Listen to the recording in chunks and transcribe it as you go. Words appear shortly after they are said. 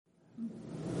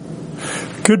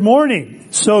Good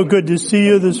morning. So good to see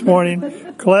you this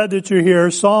morning. Glad that you're here.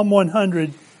 Psalm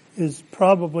 100 is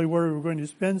probably where we're going to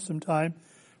spend some time.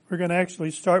 We're going to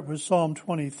actually start with Psalm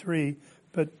 23,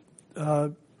 but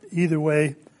either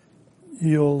way,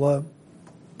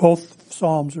 both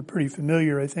Psalms are pretty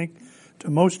familiar, I think, to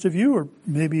most of you, or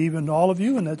maybe even all of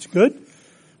you, and that's good.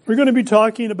 We're going to be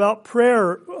talking about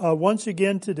prayer once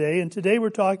again today, and today we're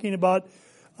talking about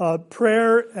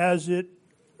prayer as it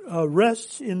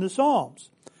rests in the Psalms.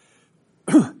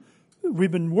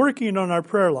 We've been working on our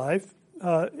prayer life,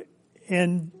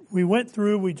 and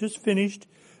we just finished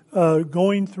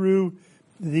going through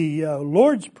the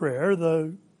Lord's Prayer,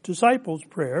 the disciples'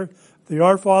 prayer, the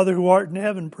Our Father who art in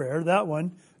heaven prayer, that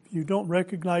one. If you don't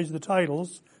recognize the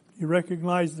titles, you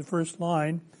recognize the first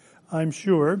line, I'm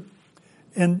sure,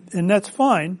 and that's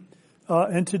fine.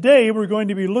 And today we're going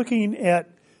to be looking at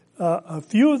a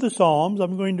few of the Psalms.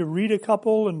 I'm going to read a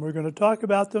couple, and we're going to talk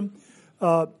about them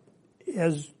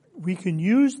as we can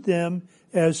use them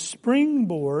as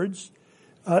springboards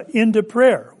into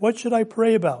prayer. What should I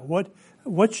pray about?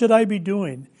 What should I be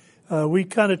doing? We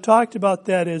kind of talked about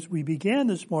that as we began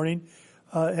this morning,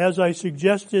 as I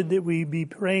suggested that we be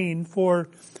praying for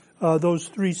those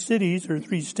three cities or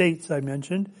three states I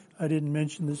mentioned. I didn't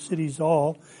mention the cities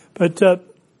all, but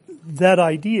that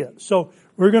idea. So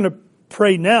we're going to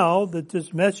pray now that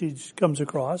this message comes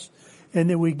across and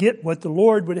that we get what the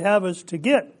Lord would have us to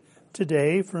get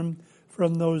today from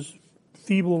those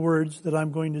feeble words that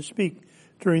I'm going to speak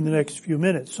during the next few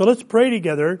minutes. So let's pray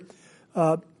together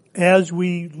as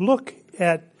we look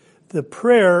at the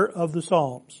prayer of the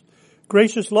Psalms.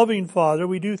 Gracious, loving Father,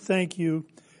 we do thank you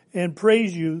and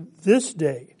praise you this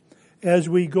day as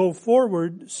we go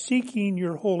forward seeking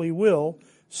your holy will,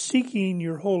 seeking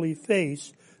your holy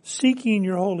face, seeking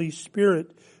your Holy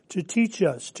Spirit to teach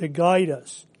us, to guide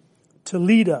us, to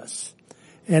lead us.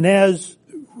 And as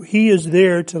He is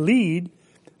there to lead,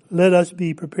 let us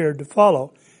be prepared to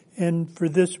follow. And for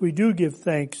this we do give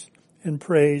thanks and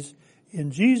praise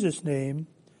in Jesus' name.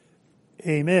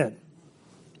 Amen.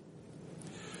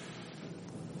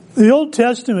 The Old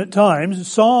Testament times, the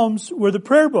Psalms were the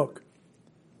prayer book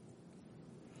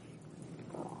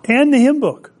and the hymn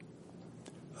book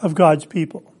of God's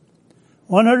people.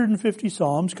 150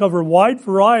 Psalms cover a wide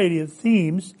variety of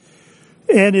themes,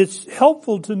 and it's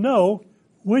helpful to know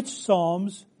which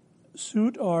Psalms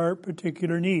suit our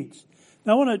particular needs.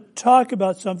 Now I want to talk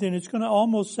about something that's going to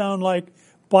almost sound like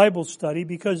Bible study,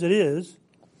 because it is.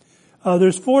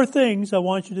 There's four things I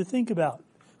want you to think about.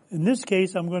 In this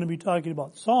case, I'm going to be talking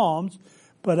about Psalms,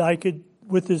 but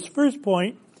with this first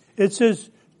point, it says,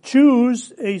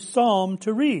 choose a Psalm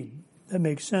to read. That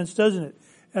makes sense, doesn't it?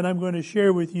 And I'm going to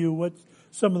share with you what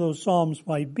some of those Psalms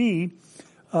might be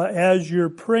as you're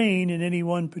praying in any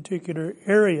one particular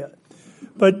area.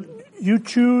 But you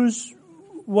choose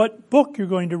what book you're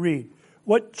going to read,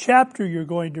 what chapter you're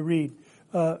going to read,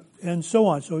 and so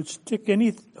on. So stick any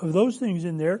of those things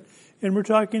in there. And we're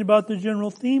talking about the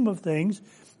general theme of things,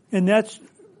 and that's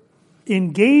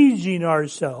engaging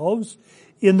ourselves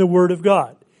in the Word of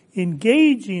God,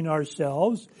 engaging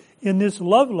ourselves in this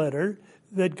love letter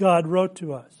that God wrote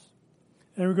to us.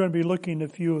 And we're going to be looking at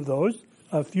a few of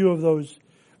those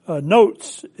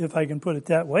notes, if I can put it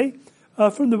that way,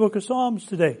 from the book of Psalms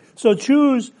today. So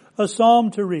choose a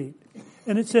Psalm to read.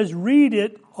 And it says read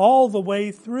it all the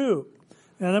way through.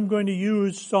 And I'm going to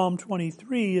use Psalm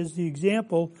 23 as the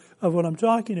example of what I'm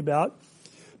talking about.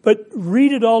 But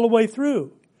read it all the way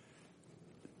through.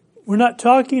 We're not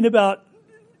talking about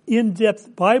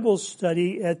in-depth Bible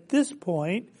study at this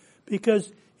point,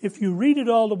 because if you read it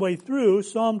all the way through,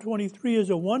 Psalm 23 is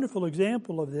a wonderful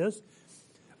example of this.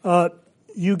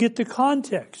 You get the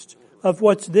context of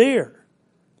what's there.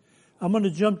 I'm going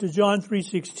to jump to John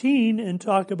 3:16 and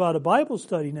talk about a Bible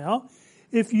study now.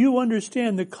 If you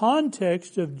understand the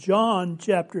context of John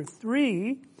chapter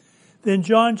 3, then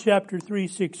John chapter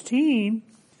 3:16,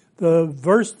 the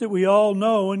verse that we all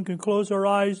know and can close our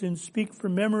eyes and speak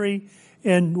from memory,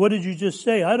 and what did you just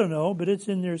say? I don't know, but it's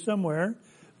in there somewhere.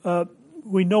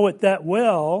 We know it that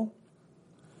well,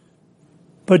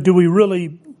 but do we really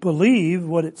believe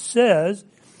what it says?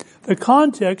 The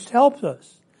context helps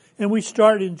us. And we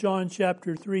start in John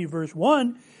chapter 3 verse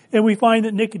 1, and we find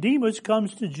that Nicodemus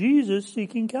comes to Jesus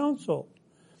seeking counsel.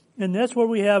 And that's what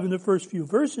we have in the first few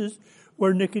verses,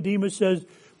 where Nicodemus says,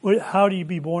 well, how do you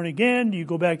be born again? Do you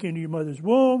go back into your mother's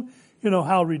womb?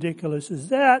 How ridiculous is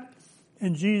that?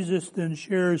 And Jesus then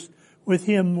shares with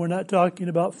him, we're not talking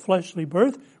about fleshly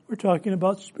birth, we're talking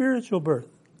about spiritual birth.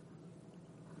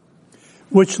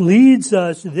 Which leads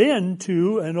us then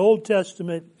to an Old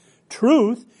Testament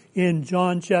truth in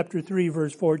John chapter 3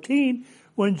 verse 14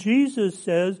 when Jesus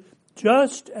says,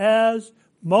 just as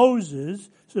Moses,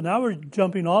 so now we're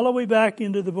jumping all the way back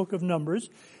into the book of Numbers,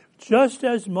 just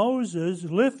as Moses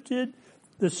lifted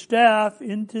the staff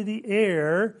into the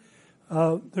air,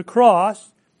 the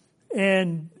cross,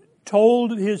 and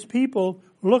told his people,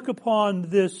 look upon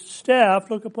this staff,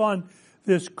 look upon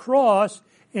this cross,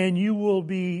 and you will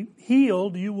be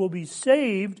healed, you will be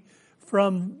saved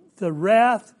from the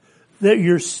wrath that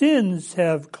your sins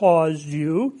have caused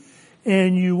you,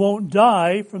 and you won't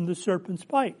die from the serpent's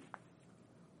bite.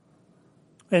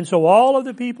 And so all of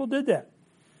the people did that.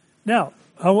 Now,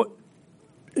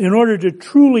 in order to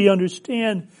truly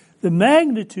understand the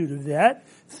magnitude of that,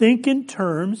 think in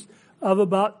terms of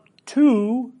about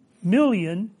 2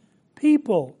 million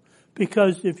people.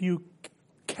 Because if you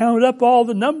count up all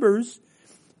the numbers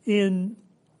in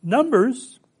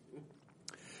Numbers,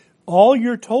 all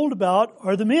you're told about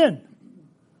are the men.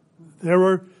 There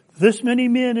were this many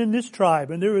men in this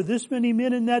tribe, and there were this many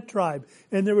men in that tribe,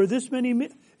 and there were this many men,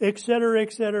 et cetera,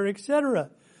 et cetera, et cetera.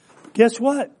 Guess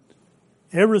what?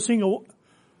 Every single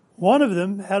one of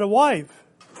them had a wife,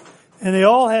 and they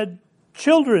all had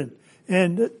children,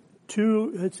 and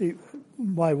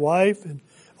my wife, and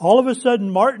all of a sudden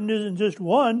Martin isn't just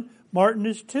one, Martin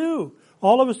is two.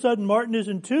 All of a sudden Martin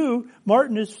isn't two,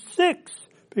 Martin is 6,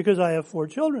 because I have 4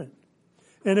 children.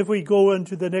 And if we go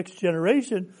into the next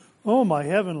generation, oh my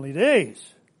heavenly days.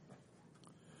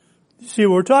 You see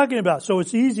what we're talking about. So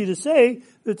it's easy to say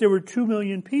that there were 2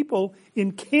 million people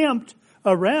encamped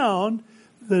around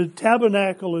the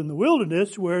tabernacle in the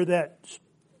wilderness where that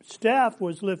staff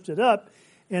was lifted up,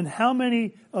 and how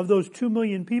many of those 2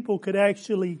 million people could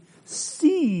actually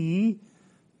see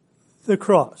the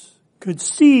cross, could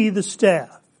see the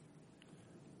staff.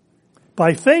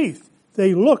 By faith,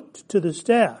 they looked to the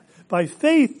staff. By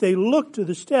faith, they looked to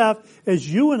the staff as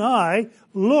you and I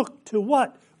look to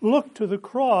what? Look to the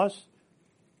cross.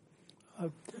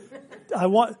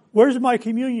 Where's my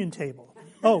communion table?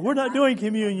 Oh, we're not doing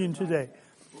communion today.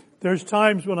 There's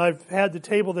times when I've had the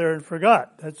table there and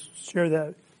forgot. Let's share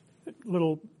that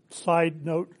little side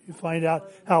note. You find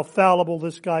out how fallible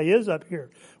this guy is up here,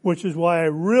 which is why I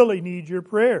really need your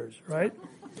prayers, right?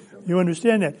 You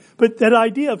understand that? But that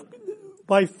idea of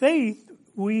by faith,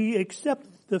 we accept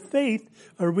the faith,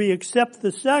 or we accept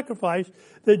the sacrifice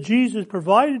that Jesus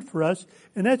provided for us,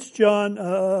 and that's John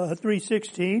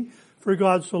 3:16, for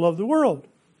God so loved the world,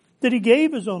 that He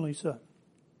gave His only Son.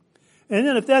 And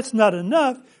then if that's not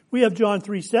enough, we have John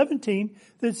 3:17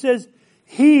 that says,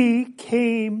 He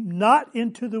came not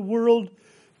into the world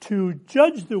to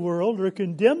judge the world or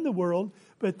condemn the world,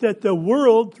 but that the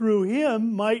world through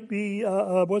Him might be,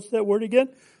 what's that word again?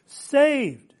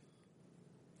 Saved.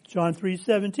 John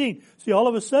 3:17. See, all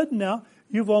of a sudden now,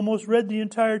 you've almost read the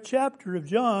entire chapter of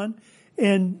John,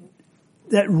 and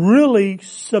that really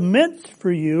cements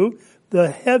for you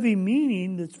the heavy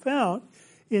meaning that's found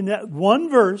in that one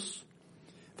verse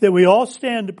that we all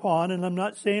stand upon, and I'm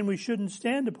not saying we shouldn't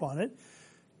stand upon it,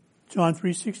 John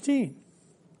 3:16.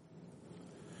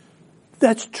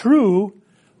 That's true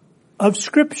of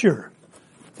Scripture.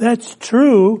 That's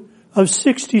true of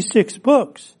 66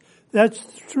 books. That's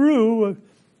true of,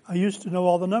 I used to know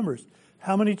all the numbers.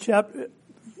 How many chapters?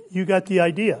 You got the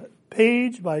idea.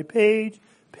 Page by page,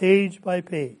 page by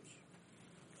page.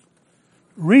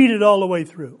 Read it all the way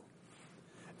through.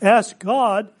 Ask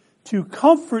God to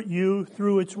comfort you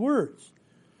through its words.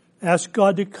 Ask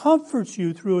God to comfort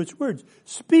you through its words.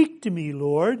 Speak to me,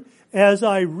 Lord, as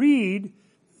I read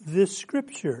this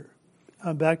Scripture.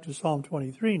 I'm back to Psalm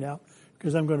 23 now,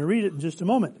 because I'm going to read it in just a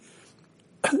moment.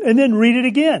 And then read it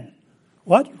again.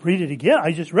 What? Read it again?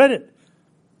 I just read it.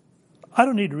 I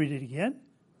don't need to read it again.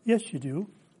 Yes, you do.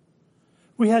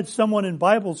 We had someone in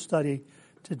Bible study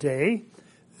today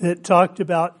that talked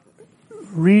about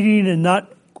reading and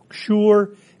not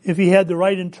sure if he had the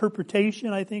right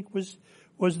interpretation, I think was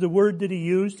the word that he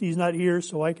used. He's not here,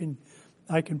 so I can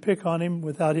pick on him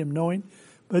without him knowing.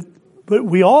 But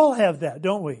we all have that,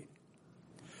 don't we?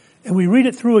 And we read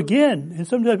it through again, and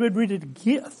sometimes we'd read it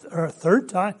again, or a third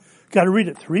time. Got to read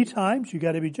it 3 times. You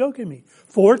got to be joking me.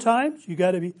 4 times. You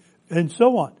got to be, and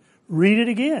so on. Read it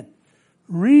again.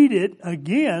 Read it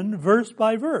again, verse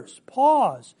by verse.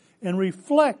 Pause and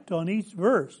reflect on each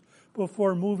verse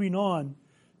before moving on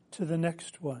to the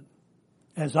next one.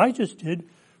 As I just did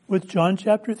with John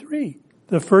chapter 3,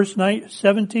 the first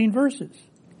 17 verses.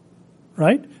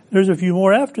 Right? There's a few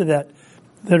more after that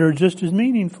are just as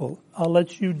meaningful. I'll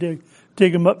let you dig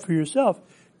them up for yourself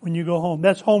when you go home.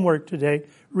 That's homework today.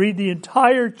 Read the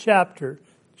entire chapter,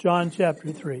 John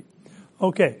chapter 3.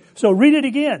 Okay, so read it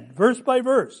again, verse by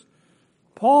verse.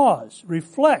 Pause.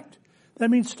 Reflect. That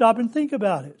means stop and think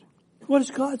about it. What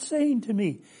is God saying to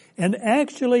me? And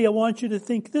actually, I want you to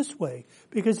think this way,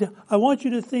 because I want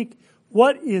you to think,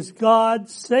 what is God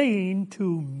saying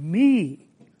to me?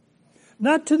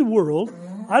 Not to the world.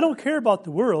 I don't care about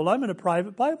the world. I'm in a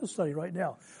private Bible study right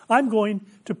now. I'm going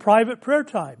to private prayer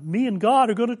time. Me and God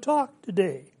are going to talk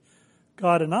today.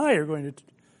 God and I are going to,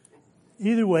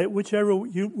 either way,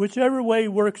 whichever way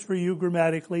works for you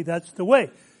grammatically, that's the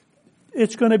way.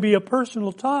 It's going to be a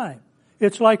personal time.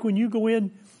 It's like when you go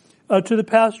in to the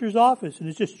pastor's office and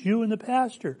it's just you and the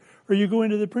pastor, or you go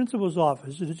into the principal's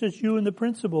office and it's just you and the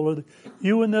principal, or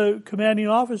you and the commanding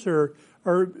officer,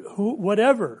 or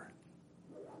whatever.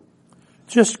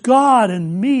 Just God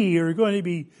and me are going to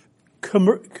be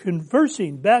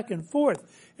conversing back and forth,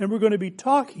 and we're going to be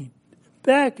talking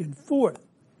back and forth.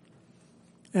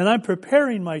 And I'm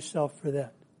preparing myself for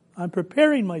that. I'm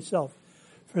preparing myself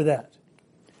for that.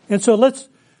 And so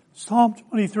Psalm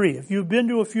 23. If you've been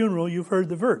to a funeral, you've heard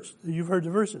the verse. You've heard the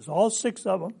verses. All 6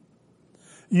 of them.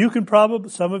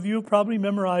 Some of you have probably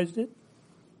memorized it.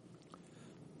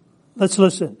 Let's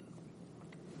listen.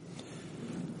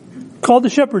 Called the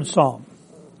Shepherd's Psalm.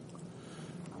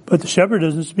 But the shepherd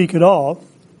doesn't speak at all.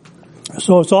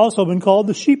 So it's also been called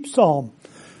the Sheep Psalm.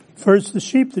 For it's the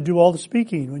sheep that do all the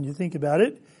speaking when you think about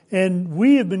it. And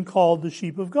we have been called the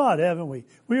sheep of God, haven't we?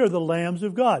 We are the lambs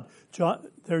of God.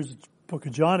 There's the book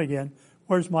of John again.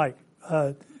 Where's Mike?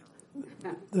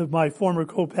 My former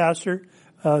co-pastor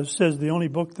says the only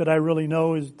book that I really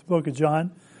know is the book of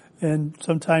John. And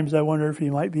sometimes I wonder if he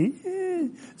might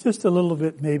be just a little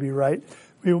bit maybe right.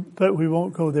 But we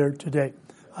won't go there today.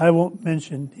 I won't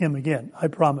mention him again, I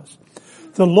promise.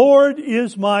 The Lord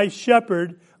is my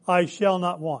shepherd, I shall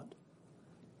not want.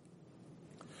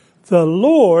 The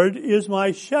Lord is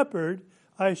my shepherd,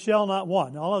 I shall not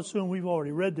want. Now, I'll assume we've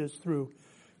already read this through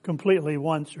completely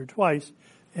once or twice,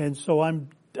 and so I'm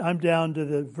down to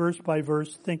the verse by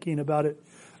verse thinking about it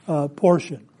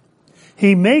portion.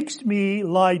 He makes me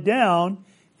lie down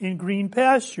in green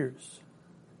pastures.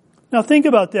 Now think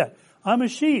about that. I'm a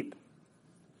sheep.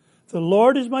 The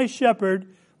Lord is my shepherd,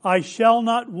 I shall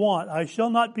not want. I shall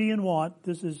not be in want.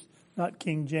 This is not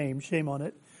King James, shame on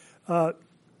it.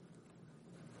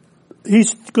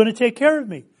 He's going to take care of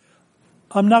me.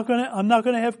 I'm not going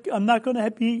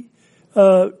to be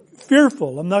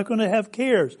fearful. I'm not going to have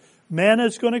cares. Manna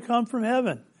is going to come from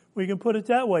heaven. We can put it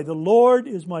that way. The Lord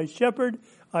is my shepherd,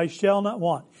 I shall not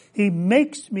want. He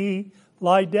makes me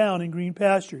lie down in green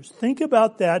pastures. Think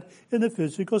about that in the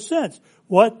physical sense.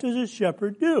 What does a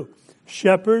shepherd do?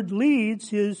 Shepherd leads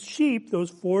his sheep, those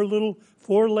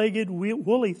four-legged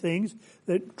woolly things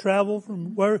that travel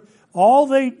from where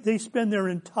they spend their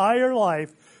entire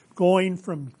life going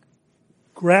from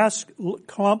grass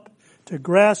clump to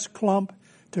grass clump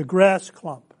to grass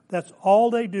clump. That's all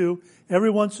they do.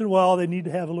 Every once in a while they need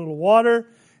to have a little water,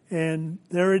 and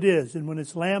there it is. And when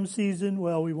it's lamb season,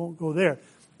 well, we won't go there.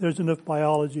 There's enough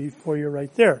biology for you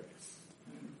right there.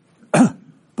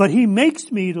 But he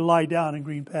makes me to lie down in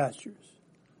green pastures.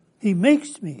 He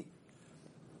makes me.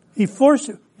 He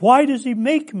forces. Why does he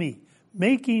make me?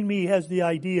 Making me has the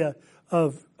idea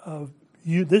of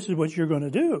you. This is what you're going to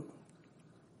do.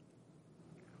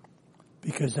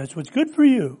 Because that's what's good for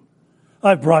you.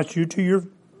 I brought you to your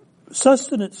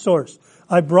sustenance source.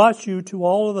 I brought you to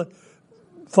all of the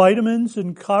vitamins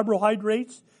and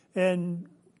carbohydrates and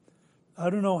I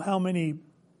don't know how many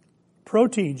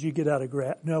proteins you get out of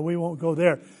grass. No, we won't go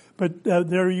there. But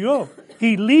there you go.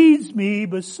 He leads me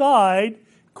beside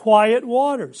quiet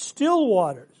waters, still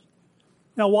waters.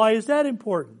 Now, why is that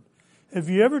important? Have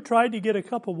you ever tried to get a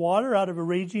cup of water out of a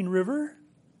raging river?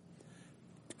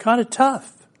 It's kind of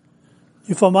tough.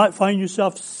 You might find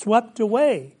yourself swept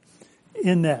away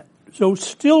in that. So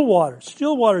still water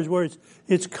is where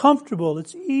it's comfortable,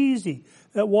 it's easy.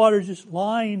 That water is just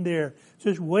lying there,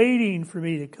 just waiting for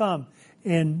me to come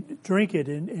and drink it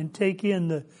and take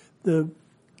in the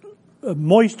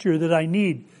moisture that I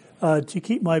need to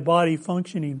keep my body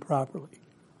functioning properly.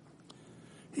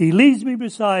 He leads me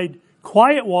beside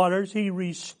quiet waters. He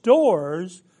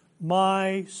restores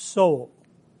my soul.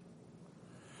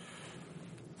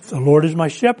 The Lord is my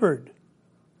shepherd.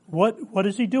 What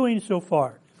is he doing so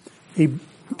far? He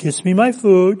gets me my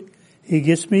food. He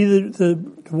gets me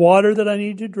the water that I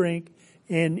need to drink.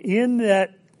 And in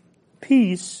that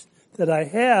peace that I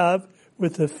have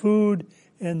with the food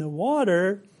and the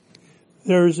water,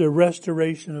 there's a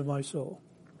restoration of my soul.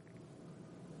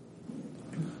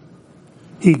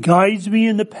 He guides me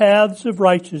in the paths of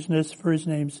righteousness for his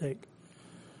name's sake.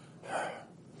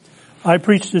 I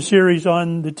preached a series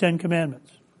on the 10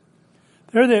 Commandments.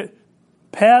 They're the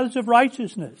paths of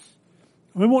righteousness.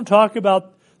 We won't talk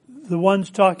about the ones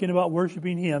talking about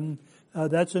worshiping Him.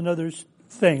 That's another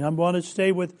thing. I'm going to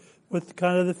stay with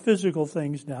kind of the physical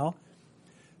things now,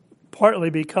 partly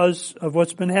because of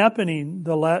what's been happening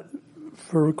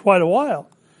for quite a while.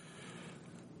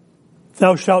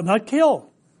 Thou shalt not kill.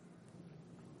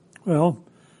 Well,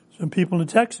 some people in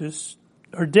Texas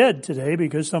are dead today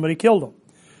because somebody killed them.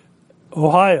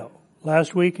 Ohio,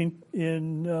 last week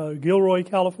in Gilroy,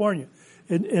 California,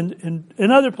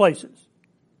 in other places.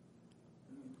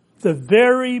 The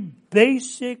very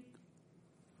basic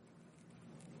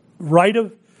right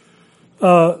of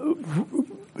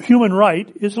human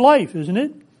right is life, isn't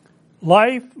it?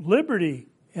 Life, liberty,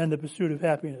 and the pursuit of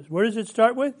happiness. Where does it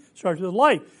start with? It starts with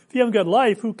life. If you haven't got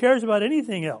life, who cares about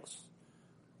anything else?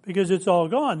 Because it's all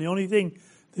gone. The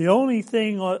only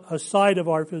thing aside of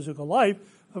our physical life,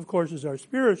 of course, is our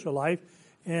spiritual life,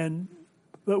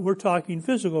 but we're talking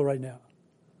physical right now.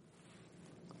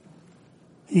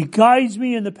 He guides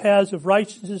me in the paths of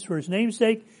righteousness for His name's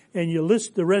sake, and you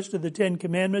list the rest of the 10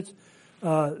 commandments,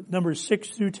 numbers 6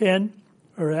 through 10,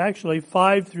 or actually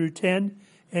 5 through 10,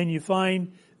 and you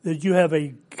find that you have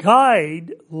a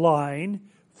guideline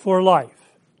for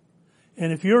life.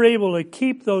 And if you're able to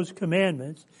keep those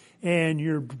commandments, and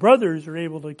your brothers are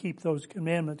able to keep those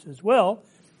commandments as well,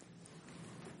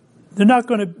 there's not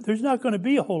going to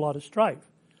be a whole lot of strife.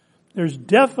 There's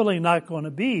definitely not going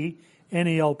to be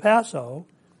any El Paso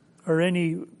or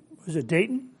any, was it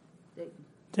Dayton?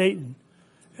 Dayton.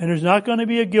 And there's not going to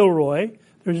be a Gilroy.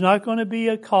 There's not going to be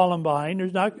a Columbine.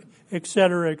 There's not, et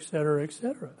cetera, et cetera, et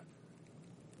cetera.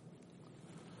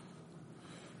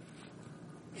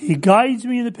 He guides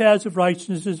me in the paths of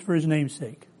righteousness for His name's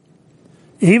sake.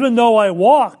 Even though I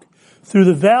walk through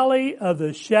the valley of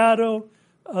the shadow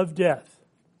of death.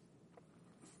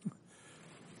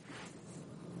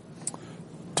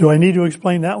 Do I need to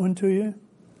explain that one to you?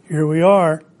 Here we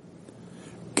are.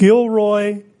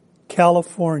 Gilroy,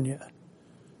 California.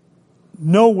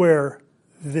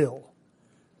 Nowhereville.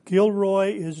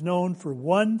 Gilroy is known for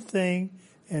one thing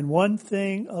and one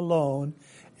thing alone,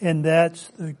 and that's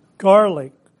the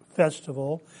garlic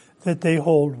festival that they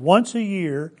hold once a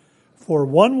year for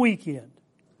one weekend.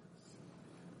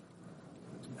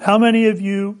 How many of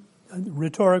you,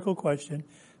 rhetorical question,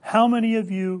 how many of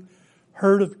you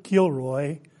heard of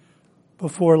Gilroy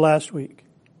before last week?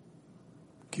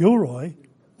 Gilroy?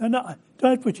 No,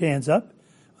 don't put your hands up.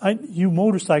 You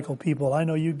motorcycle people, I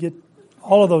know you get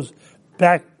all of those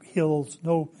back hills.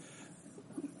 No,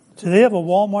 do they have a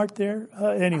Walmart there?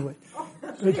 Anyway.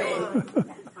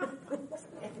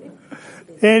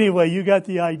 Anyway, you got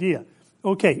the idea.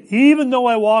 Okay, even though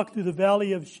I walk through the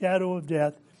valley of shadow of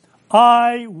death,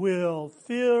 I will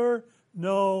fear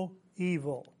no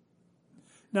evil.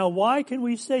 Now, why can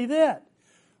we say that?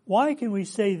 Why can we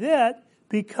say that?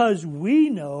 Because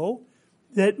we know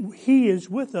that He is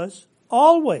with us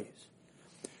always.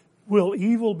 Will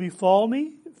evil befall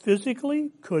me physically?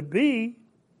 Could be.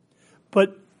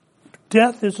 But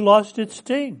death has lost its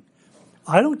sting.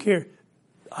 I don't care.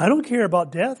 I don't care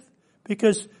about death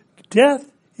because death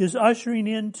is ushering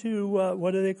into,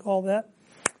 what do they call that?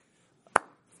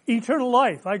 Eternal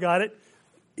life. I got it.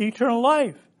 Eternal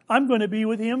life. I'm going to be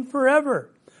with Him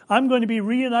forever. I'm going to be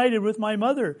reunited with my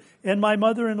mother and my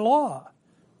mother-in-law.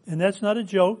 And that's not a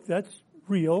joke. That's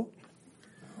real.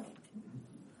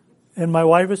 And my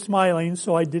wife is smiling,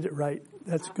 so I did it right.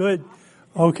 That's good.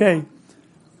 Okay.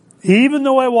 Even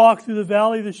though I walk through the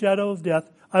valley of the shadow of death,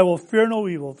 I will fear no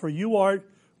evil, for you are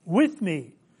with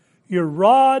me. Your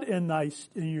rod and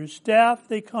your staff,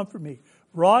 they comfort me.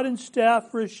 Rod and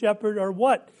staff for a shepherd are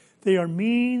what? They are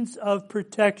means of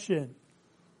protection.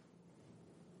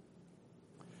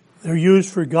 They're used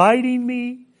for guiding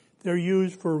me. They're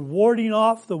used for warding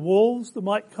off the wolves that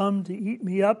might come to eat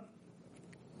me up.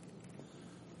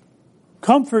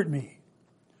 Comfort me.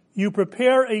 You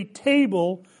prepare a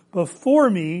table before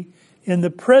me in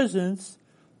the presence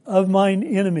of mine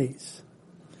enemies.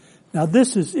 Now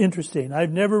this is interesting.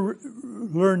 I've never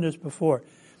learned this before.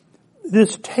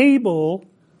 This table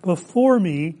before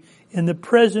me in the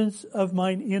presence of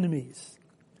mine enemies.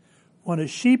 When a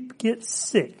sheep gets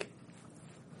sick,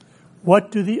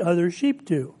 what do the other sheep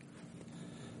do?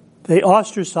 They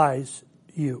ostracize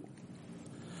you.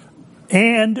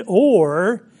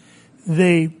 Or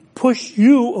they push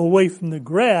you away from the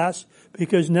grass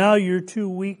because now you're too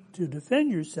weak to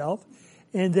defend yourself,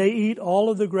 and they eat all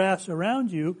of the grass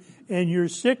around you, and your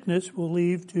sickness will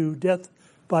lead to death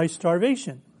by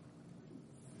starvation.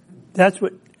 That's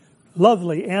what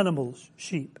lovely animals,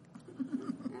 sheep.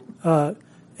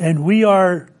 And we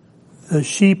are the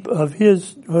sheep of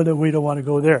His, we don't want to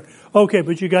go there. Okay,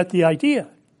 but you got the idea.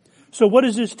 So what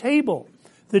is this table?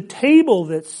 the table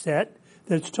that's set,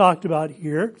 that's talked about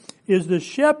here, is the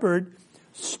shepherd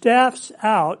staffs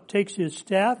out, takes his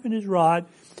staff and his rod,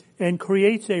 and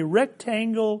creates a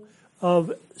rectangle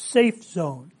of safe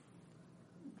zone.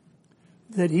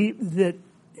 That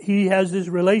he has this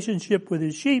relationship with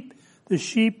his sheep. The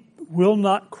sheep will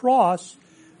not cross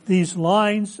these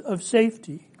lines of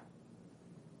safety.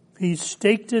 He's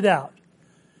staked it out.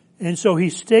 And so he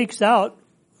stakes out,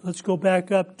 let's go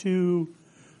back up to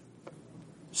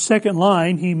second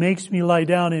line, he makes me lie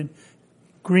down in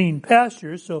green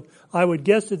pastures. So I would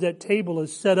guess that table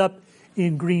is set up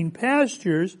in green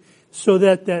pastures so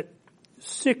that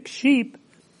sick sheep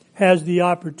has the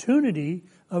opportunity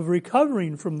of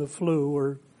recovering from the flu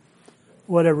or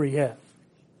whatever he has.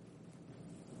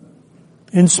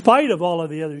 In spite of all of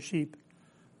the other sheep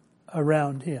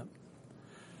around him.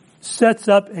 Sets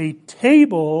up a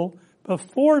table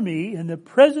before me in the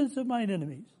presence of mine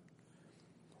enemies.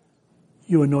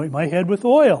 You anoint my head with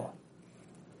oil.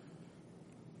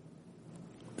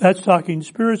 That's talking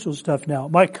spiritual stuff now.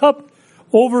 My cup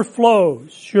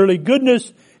overflows. Surely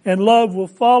goodness and love will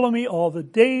follow me all the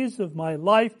days of my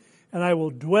life, and I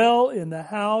will dwell in the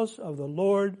house of the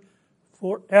Lord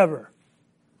forever.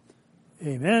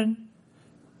 Amen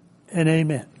and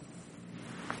amen.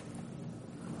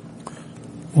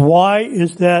 Why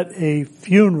is that a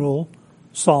funeral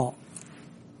psalm?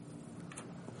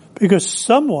 Because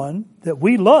someone that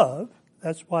we love,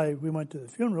 that's why we went to the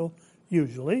funeral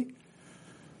usually,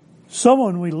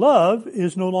 someone we love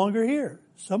is no longer here.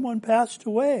 Someone passed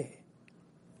away.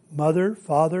 Mother,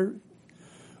 father,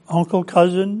 uncle,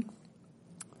 cousin,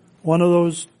 one of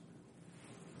those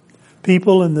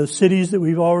people in the cities that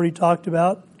we've already talked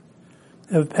about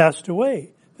have passed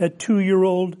away. That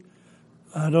 2-year-old,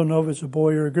 I don't know if it's a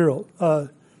boy or a girl, a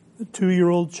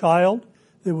 2-year-old child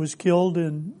that was killed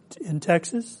in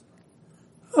Texas.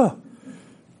 Oh,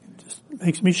 just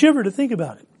makes me shiver to think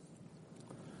about it.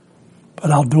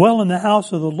 But I'll dwell in the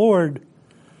house of the Lord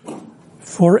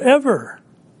forever.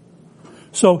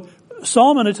 So,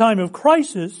 Psalm in a time of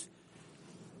crisis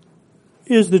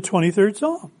is the 23rd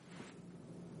Psalm.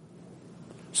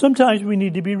 Sometimes we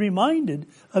need to be reminded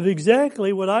of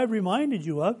exactly what I've reminded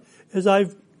you of as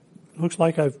looks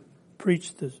like I've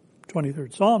preached the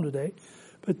 23rd Psalm today,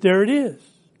 but there it is.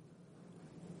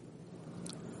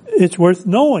 It's worth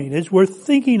knowing. It's worth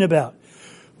thinking about.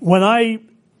 When I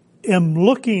am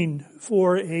looking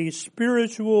for a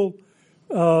spiritual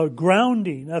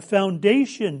grounding, a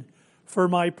foundation for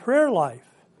my prayer life,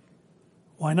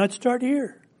 why not start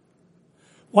here?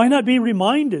 Why not be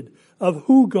reminded of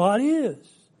who God is?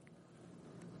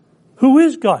 Who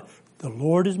is God? The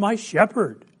Lord is my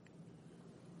shepherd.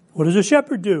 What does a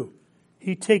shepherd do?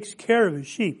 He takes care of his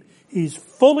sheep. He's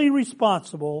fully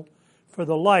responsible for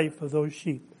the life of those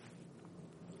sheep.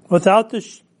 Without the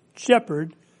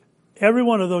shepherd, every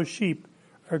one of those sheep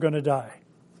are going to die.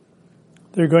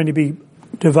 They're going to be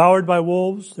devoured by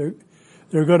wolves.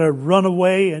 They're going to run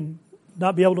away and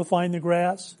not be able to find the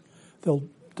grass. They'll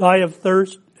die of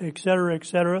thirst, etc.,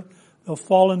 etc. They'll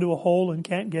fall into a hole and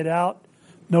can't get out.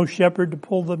 No shepherd to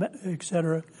pull them,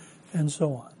 etc., and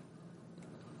so on.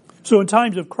 So in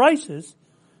times of crisis,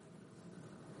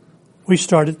 we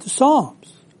start at the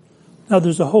Psalms. Now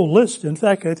there's a whole list. In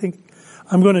fact, I think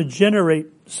I'm going to generate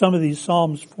some of these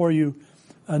Psalms for you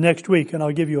next week, and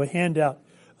I'll give you a handout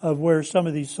of where some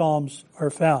of these Psalms are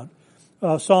found.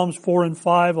 Psalms 4 and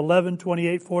 5, 11,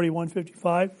 28, 41,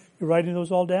 55. You're writing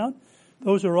those all down?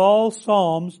 Those are all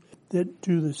Psalms that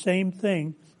do the same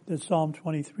thing that Psalm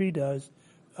 23 does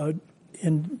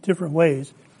in different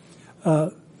ways.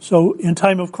 So in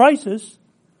time of crisis,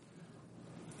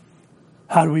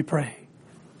 how do we pray?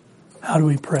 How do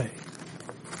we pray?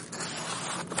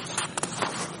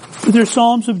 But they're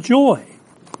Psalms of joy.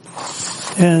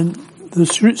 And the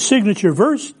signature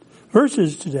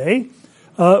verses today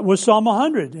was Psalm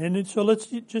 100. And so let's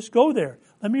just go there.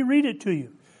 Let me read it to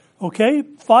you. Okay?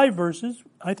 5 verses.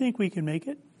 I think we can make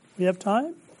it. We have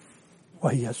time?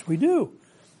 Why, yes, we do.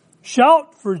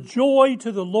 Shout for joy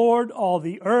to the Lord, all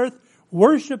the earth.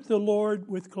 Worship the Lord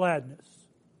with gladness.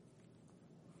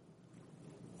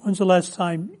 When's the last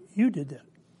time you did that?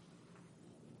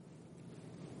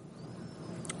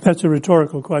 That's a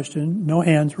rhetorical question. No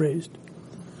hands raised.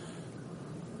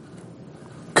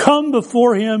 Come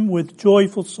before him with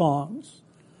joyful songs.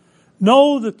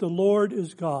 Know that the Lord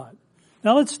is God.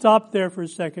 Now let's stop there for a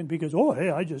second because,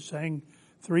 I just sang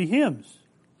 3 hymns.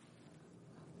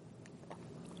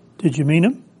 Did you mean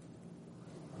them?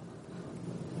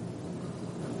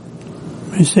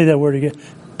 Let me say that word again.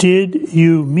 Did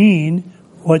you mean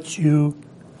what you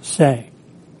sang?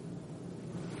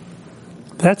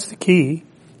 That's the key.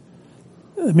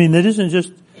 I mean, this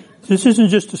isn't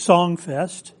just a song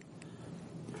fest.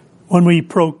 When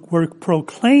we're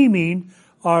proclaiming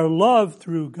our love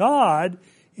through God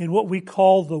in what we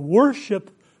call the worship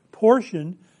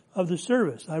portion of the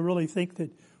service. I really think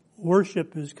that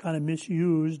worship is kind of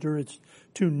misused, or it's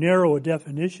too narrow a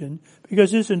definition,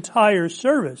 because this entire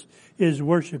service is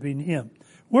worshiping Him.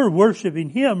 We're worshiping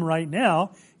Him right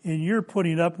now, and you're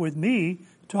putting up with me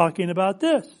talking about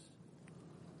this.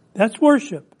 That's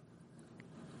worship.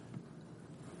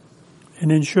 And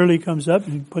then Shirley comes up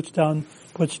and puts down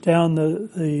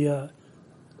the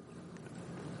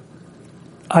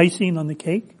icing on the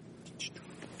cake.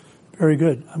 Very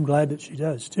good. I'm glad that she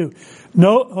does too.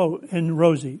 And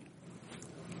Rosie,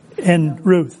 and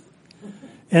Ruth,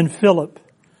 and Philip,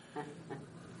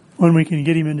 when we can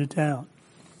get him into town.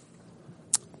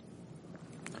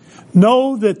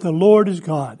 Know that the Lord is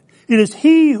God. It is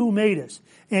He who made us,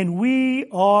 and we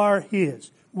are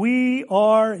His. We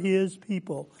are His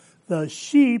people, the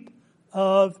sheep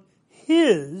of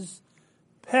His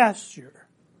pasture.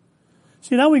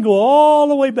 See, now we go all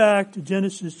the way back to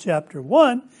Genesis chapter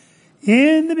 1.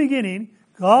 In the beginning,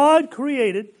 God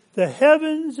created the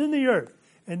heavens and the earth.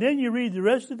 And then you read the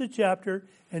rest of the chapter,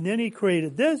 and then He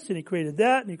created this, and He created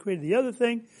that, and He created the other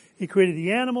thing. He created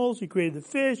the animals, He created the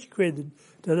fish, He created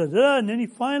the da-da-da, and then He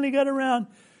finally got around,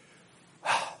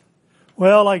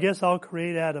 well, I guess I'll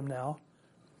create Adam now.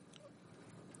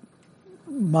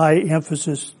 My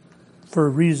emphasis for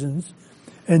reasons.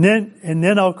 And then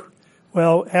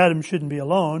Adam shouldn't be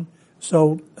alone,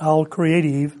 so I'll create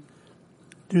Eve.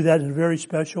 Do that in a very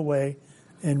special way,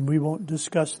 and we won't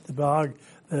discuss the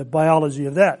biology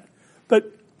of that.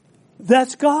 But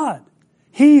that's God.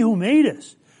 He who made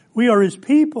us. We are His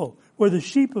people. We're the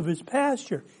sheep of His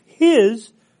pasture.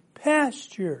 His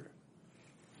pasture.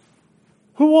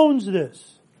 Who owns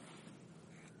this?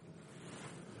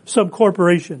 Some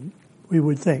corporation, we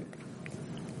would think.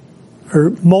 Or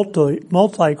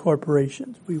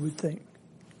multi-corporations, we would think.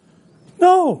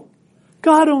 No.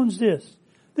 God owns this.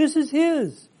 This is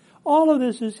His. All of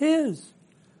this is His.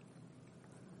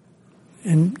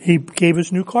 And He gave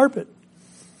us new carpet.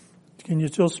 Can you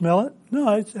still smell it?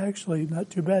 No, it's actually not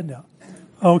too bad now.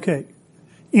 Okay.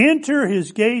 Enter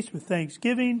His gates with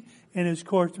thanksgiving and His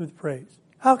courts with praise.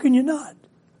 How can you not?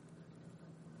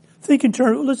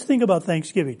 Let's think about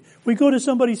Thanksgiving. We go to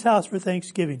somebody's house for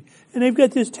Thanksgiving, and they've got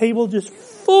this table just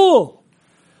full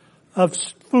of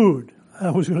food. I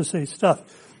was going to say stuff.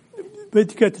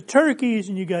 But you got the turkeys,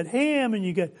 and you got ham, and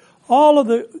you got all of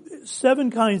the 7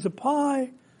 kinds of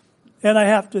pie. And I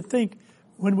have to think,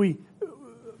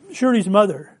 Shirley's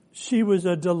mother, she was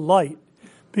a delight,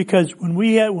 because when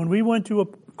we went to a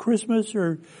Christmas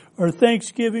or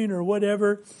Thanksgiving or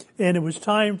whatever, and it was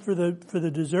time for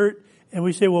the dessert, and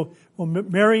we say, well,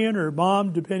 Marion or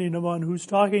Mom, depending upon who's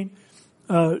talking,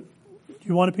 do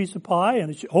you want a piece of pie?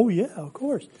 And she, oh yeah, of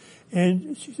course.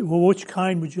 And she said, well, which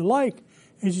kind would you like?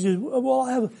 And she said, well,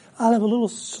 I'll have a little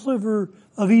sliver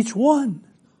of each one.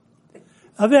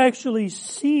 I've actually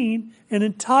seen an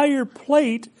entire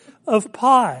plate of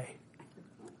pie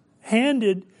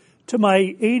handed to my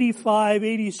 85,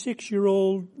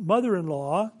 86-year-old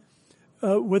mother-in-law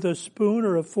with a spoon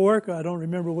or a fork. I don't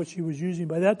remember what she was using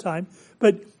by that time,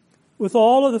 but with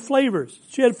all of the flavors.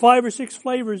 She had 5 or 6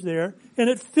 flavors there, and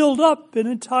it filled up an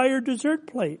entire dessert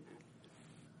plate.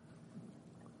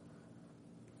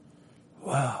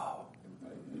 Wow.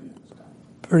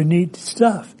 Pretty neat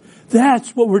stuff.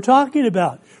 That's what we're talking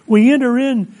about. We enter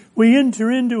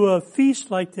into a feast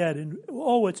like that, and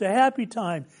it's a happy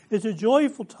time. It's a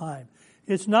joyful time.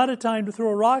 It's not a time to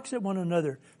throw rocks at one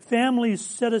another. Families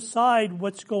set aside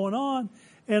what's going on,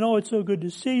 and it's so good to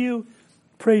see you.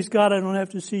 Praise God, I don't have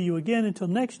to see you again until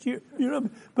next year.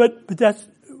 But that's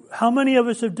how many of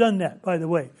us have done that, by the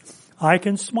way? I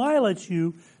can smile at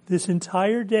you this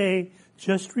entire day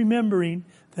just remembering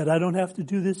that I don't have to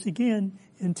do this again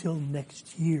until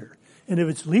next year. And if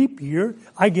it's leap year,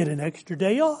 I get an extra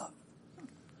day off.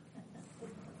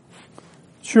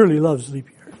 Shirley loves leap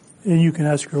year, and you can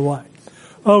ask her why.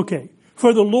 Okay.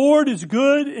 For the Lord is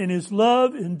good, and His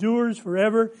love endures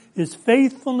forever. His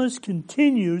faithfulness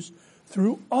continues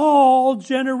through all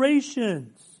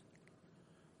generations.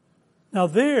 Now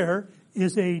there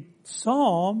is a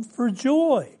psalm for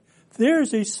joy.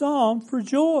 There's a psalm for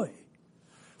joy.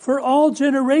 For all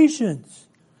generations.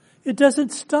 It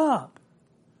doesn't stop.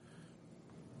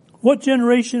 What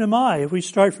generation am I if we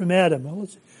start from Adam?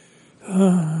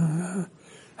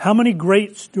 How many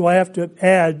greats do I have to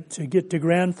add to get to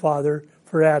grandfather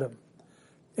for Adam?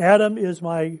 Adam is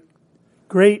my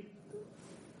great,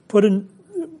 put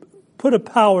a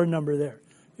power number there.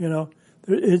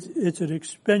 It's an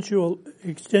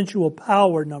extensual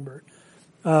power number.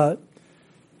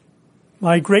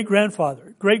 My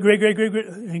great-grandfather, great,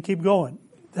 and keep going.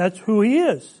 That's who he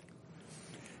is.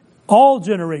 All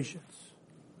generations,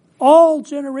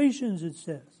 it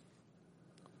says.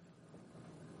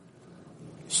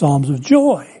 Psalms of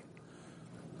joy.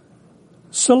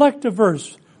 Select a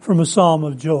verse from a psalm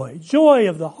of joy. Joy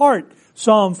of the heart,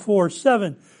 Psalm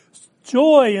 4:7.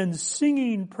 Joy in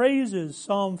singing praises,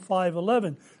 Psalm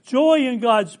 5:11. Joy in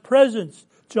God's presence,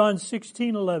 John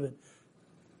 16:11.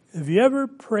 Have you ever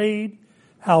prayed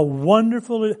how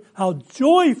wonderful, how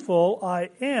joyful I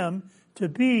am to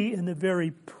be in the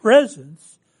very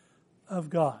presence of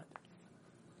God?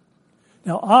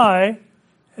 Now, I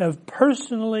have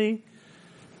personally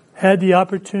had the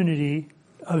opportunity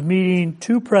of meeting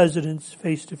two presidents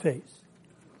face to face.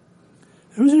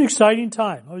 It was an exciting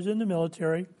time. I was in the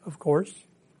military, of course.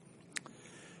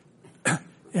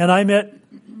 And I met,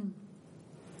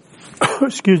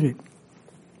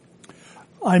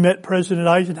 I met President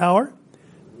Eisenhower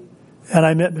and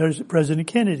I met President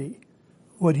Kennedy.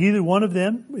 Would either one of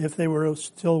them, if they were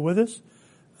still with us,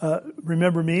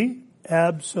 remember me?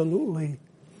 Absolutely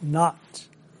not.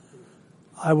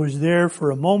 I was there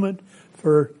for a moment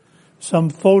for some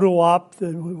photo op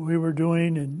that we were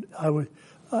doing, and I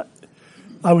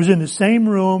was in the same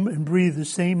room and breathed the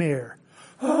same air.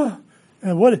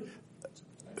 And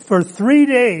for 3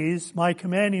 days, my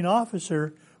commanding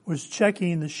officer was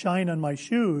checking the shine on my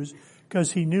shoes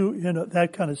because he knew,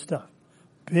 that kind of stuff.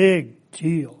 Big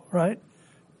deal, right?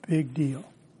 Big deal.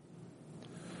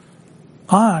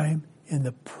 I'm in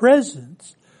the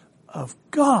presence of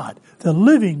God, the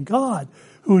living God,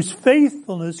 whose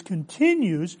faithfulness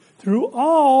continues through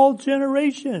all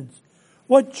generations.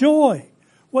 What joy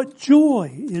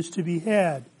is to be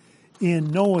had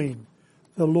in knowing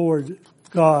the Lord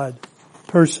God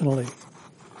personally.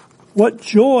 What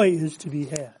joy is to be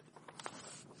had.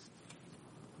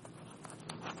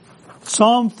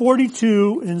 Psalm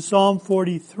 42 and Psalm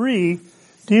 43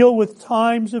 deal with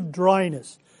times of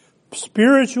dryness,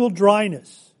 spiritual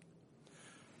dryness.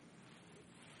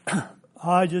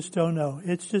 I just don't know.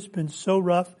 It's just been so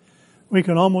rough. We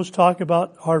can almost talk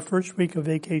about our first week of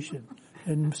vacation.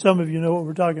 And some of you know what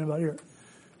we're talking about here.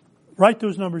 Write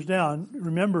those numbers down.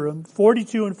 Remember them.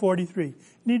 42 and 43. You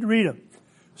need to read them.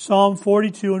 Psalm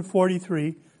 42 and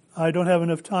 43. I don't have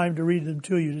enough time to read them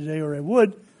to you today, or I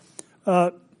would.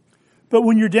 But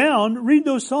when you're down, read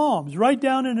those Psalms. Write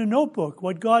down in a notebook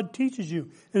what God teaches you.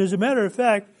 And as a matter of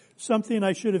fact, something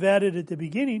I should have added at the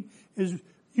beginning is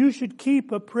you should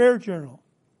keep a prayer journal.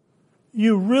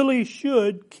 You really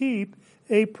should keep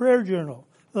a prayer journal.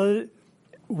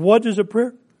 What does a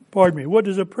prayer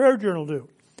journal do?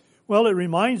 Well, it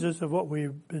reminds us of what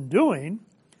we've been doing,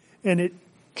 and it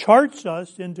charts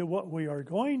us into what we are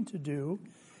going to do,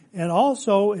 and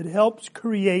also it helps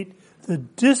create the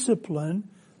discipline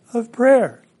of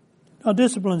prayer. Now,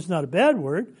 discipline's not a bad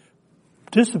word.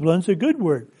 Discipline's a good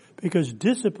word, because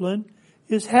discipline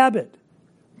is habit.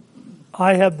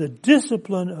 I have the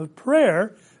discipline of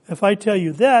prayer. If I tell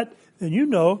you that, then you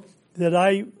know that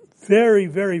I very,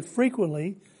 very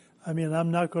frequently,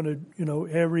 I'm not going to,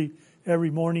 every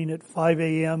morning at 5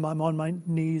 a.m. I'm on my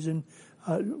knees, and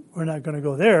we're not going to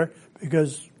go there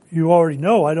because you already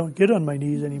know I don't get on my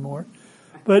knees anymore.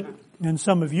 And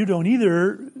some of you don't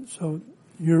either, so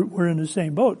we're in the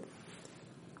same boat.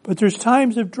 But there's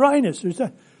times of dryness.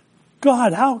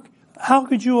 God, how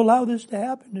could you allow this to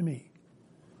happen to me?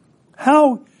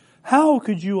 How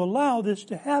could you allow this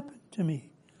to happen to me?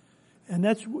 And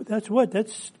that's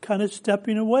kind of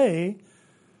stepping away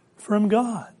from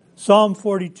God. Psalm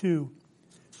 42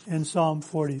 and Psalm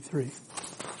 43.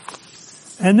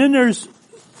 And then there's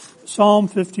Psalm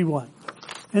 51.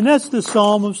 And that's the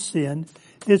Psalm of sin.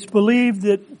 It's believed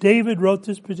that David wrote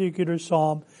this particular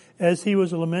psalm as he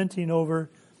was lamenting over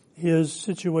his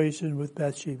situation with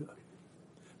Bathsheba.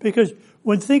 Because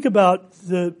think about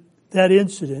that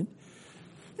incident,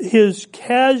 his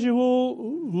casual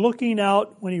looking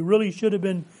out when he really should have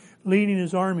been leading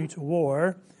his army to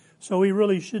war, so he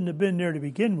really shouldn't have been there to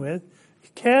begin with,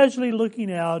 casually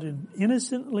looking out and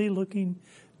innocently looking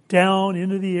down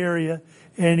into the area,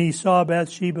 and he saw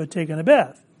Bathsheba taking a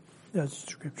bath. That's what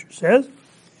Scripture says.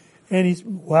 And he's,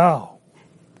 wow,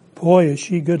 boy, is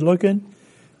she good looking.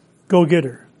 Go get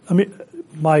her.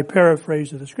 My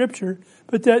paraphrase of the Scripture,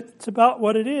 but that's about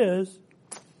what it is.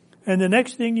 And the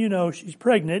next thing you know, she's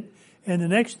pregnant. And the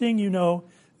next thing you know,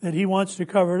 that he wants to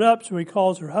cover it up. So he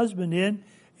calls her husband in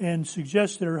and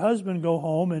suggests that her husband go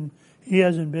home. And he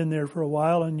hasn't been there for a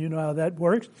while. And you know how that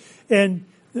works.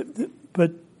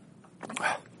 But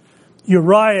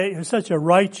Uriah is such a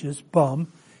righteous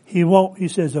bum. He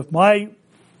says, if my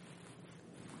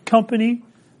company,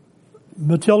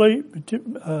 military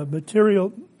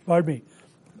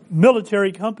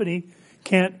company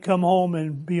can't come home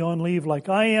and be on leave like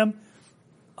I am,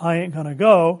 I ain't going to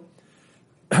go.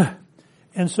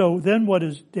 And so then what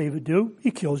does David do?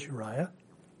 He kills Uriah,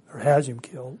 or has him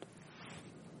killed.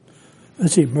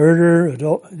 Let's see,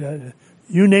 murder,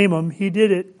 you name him, he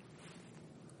did it.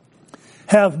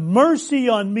 Have mercy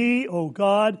on me, O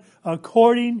God,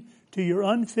 according to your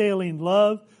unfailing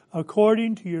love,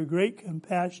 according to your great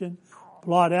compassion,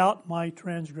 blot out my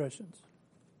transgressions.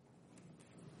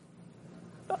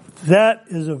 That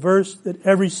is a verse that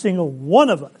every single one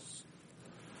of us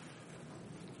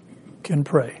can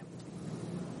pray.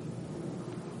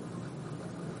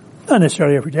 Not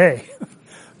necessarily every day,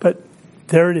 but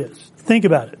there it is. Think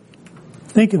about it.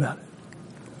 Think about it.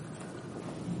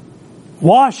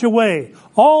 Wash away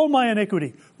all my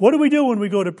iniquity. What do we do when we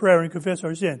go to prayer and confess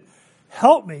our sin?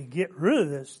 Help me get rid of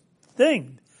this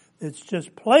thing that's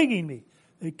just plaguing me.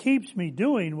 It keeps me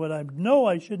doing what I know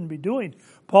I shouldn't be doing.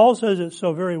 Paul says it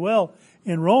so very well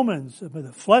in Romans. But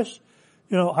the flesh,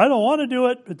 I don't want to do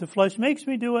it, but the flesh makes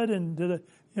me do it. And,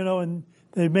 and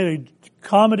they made a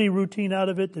comedy routine out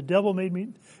of it. The devil made me,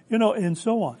 and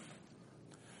so on.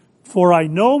 For I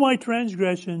know my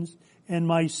transgressions, and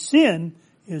my sin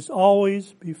is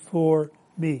always before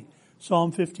me.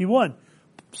 Psalm 51.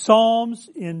 Psalms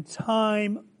in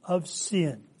time of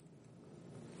sin.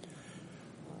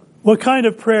 What kind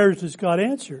of prayers does God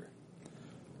answer?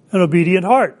 An obedient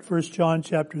heart, 1 John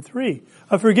chapter 3.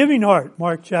 A forgiving heart,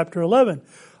 Mark chapter 11.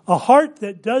 A heart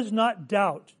that does not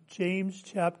doubt, James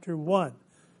chapter 1.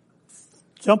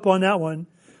 Jump on that one.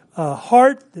 A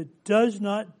heart that does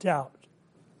not doubt.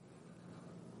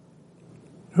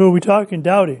 Who are we talking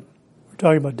doubting? We're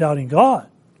talking about doubting God.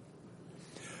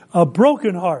 A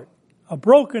broken heart, a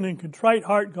broken and contrite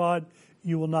heart, God,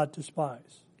 you will not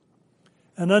despise.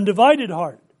 An undivided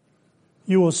heart.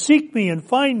 You will seek me and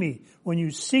find me when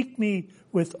you seek me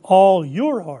with all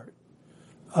your heart.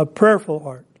 A prayerful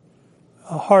heart.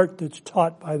 A heart that's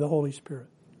taught by the Holy Spirit.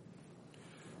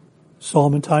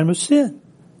 Psalm in time of sin.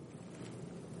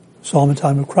 Psalm in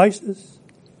time of crisis.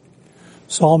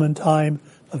 Psalm in time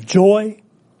of joy.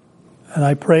 And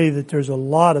I pray that there's a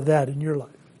lot of that in your life.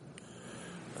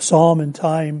 A psalm in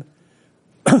time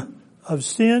of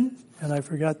sin. And I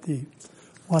forgot the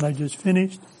one I just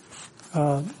finished.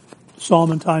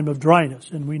 Psalm in time of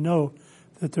dryness. And we know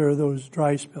that there are those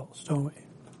dry spells, don't we?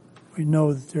 We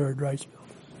know that there are dry spells.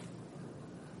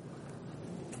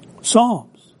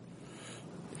 Psalms.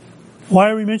 Why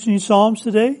are we mentioning Psalms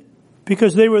today?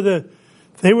 Because they were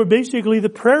basically the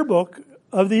prayer book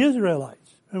of the Israelites.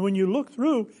 And when you look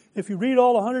through, if you read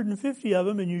all 150 of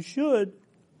them, and you should,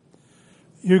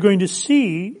 you're going to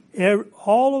see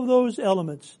all of those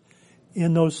elements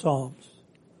in those Psalms.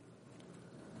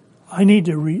 I need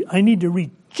to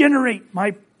regenerate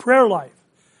my prayer life.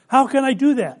 How can I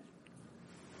do that?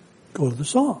 Go to the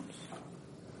Psalms.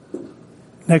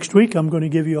 Next week, I'm going to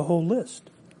give you a whole list.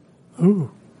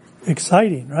 Ooh,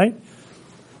 exciting, right?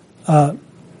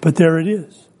 But there it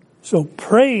is. So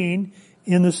praying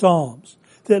in the Psalms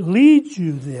that leads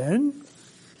you then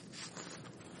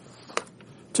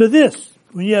to this.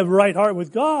 When you have a right heart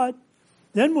with God,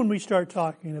 then when we start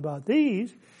talking about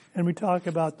these, and we talk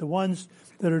about the ones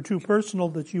that are too personal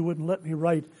that you wouldn't let me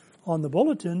write on the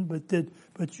bulletin,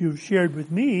 but you've shared with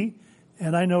me,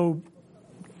 and I know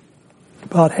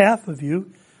about half of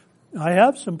you, I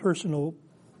have some personal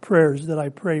prayers that I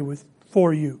pray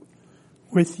for you,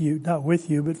 not with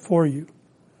you, but for you,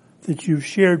 that you've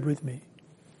shared with me,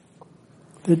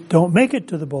 that don't make it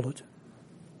to the bulletin.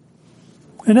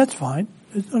 And that's fine.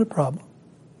 It's not a problem.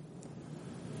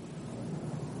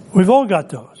 We've all got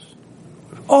those.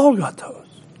 We've all got those.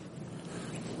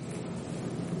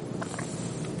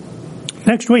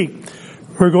 Next week,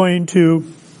 we're going to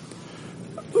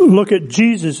look at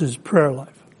Jesus' prayer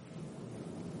life.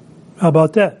 How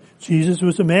about that? Jesus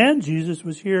was a man. Jesus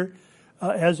was here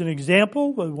as an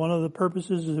example. One of the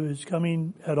purposes of his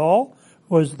coming at all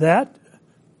was that.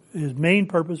 His main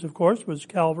purpose, of course, was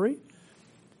Calvary.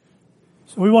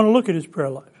 So we want to look at his prayer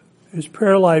life. His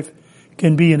prayer life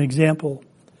can be an example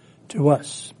to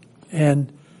us.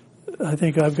 And I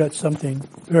think I've got something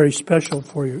very special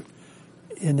for you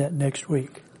in that next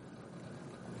week.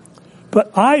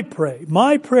 But I pray,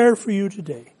 my prayer for you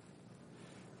today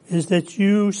is that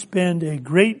you spend a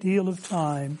great deal of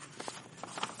time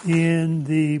in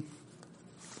the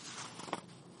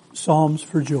Psalms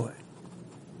for joy.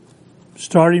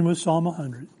 Starting with Psalm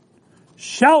 100.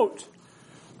 Shout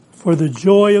for the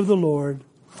joy of the Lord,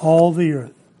 all the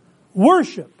earth.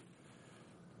 worship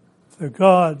the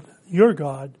God, your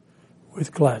God,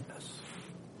 with gladness.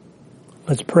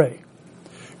 Let's pray.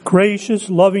 Gracious,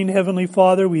 loving Heavenly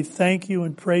Father, we thank you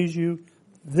and praise you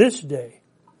this day.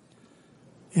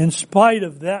 In spite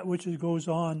of that which goes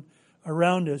on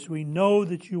around us, we know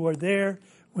that you are there.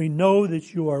 We know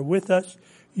that you are with us.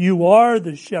 You are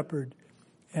the shepherd,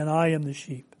 and I am the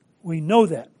sheep. We know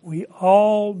that. We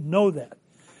all know that.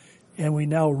 And we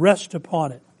now rest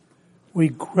upon it. We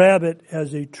grab it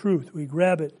as a truth. We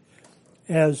grab it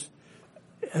as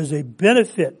a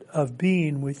benefit of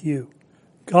being with you.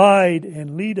 Guide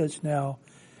and lead us now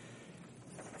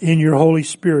in your Holy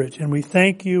Spirit. And we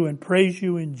thank you and praise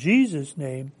you in Jesus'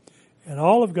 name. And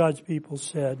all of God's people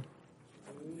said,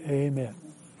 Amen.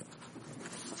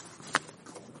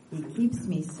 He keeps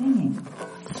me singing.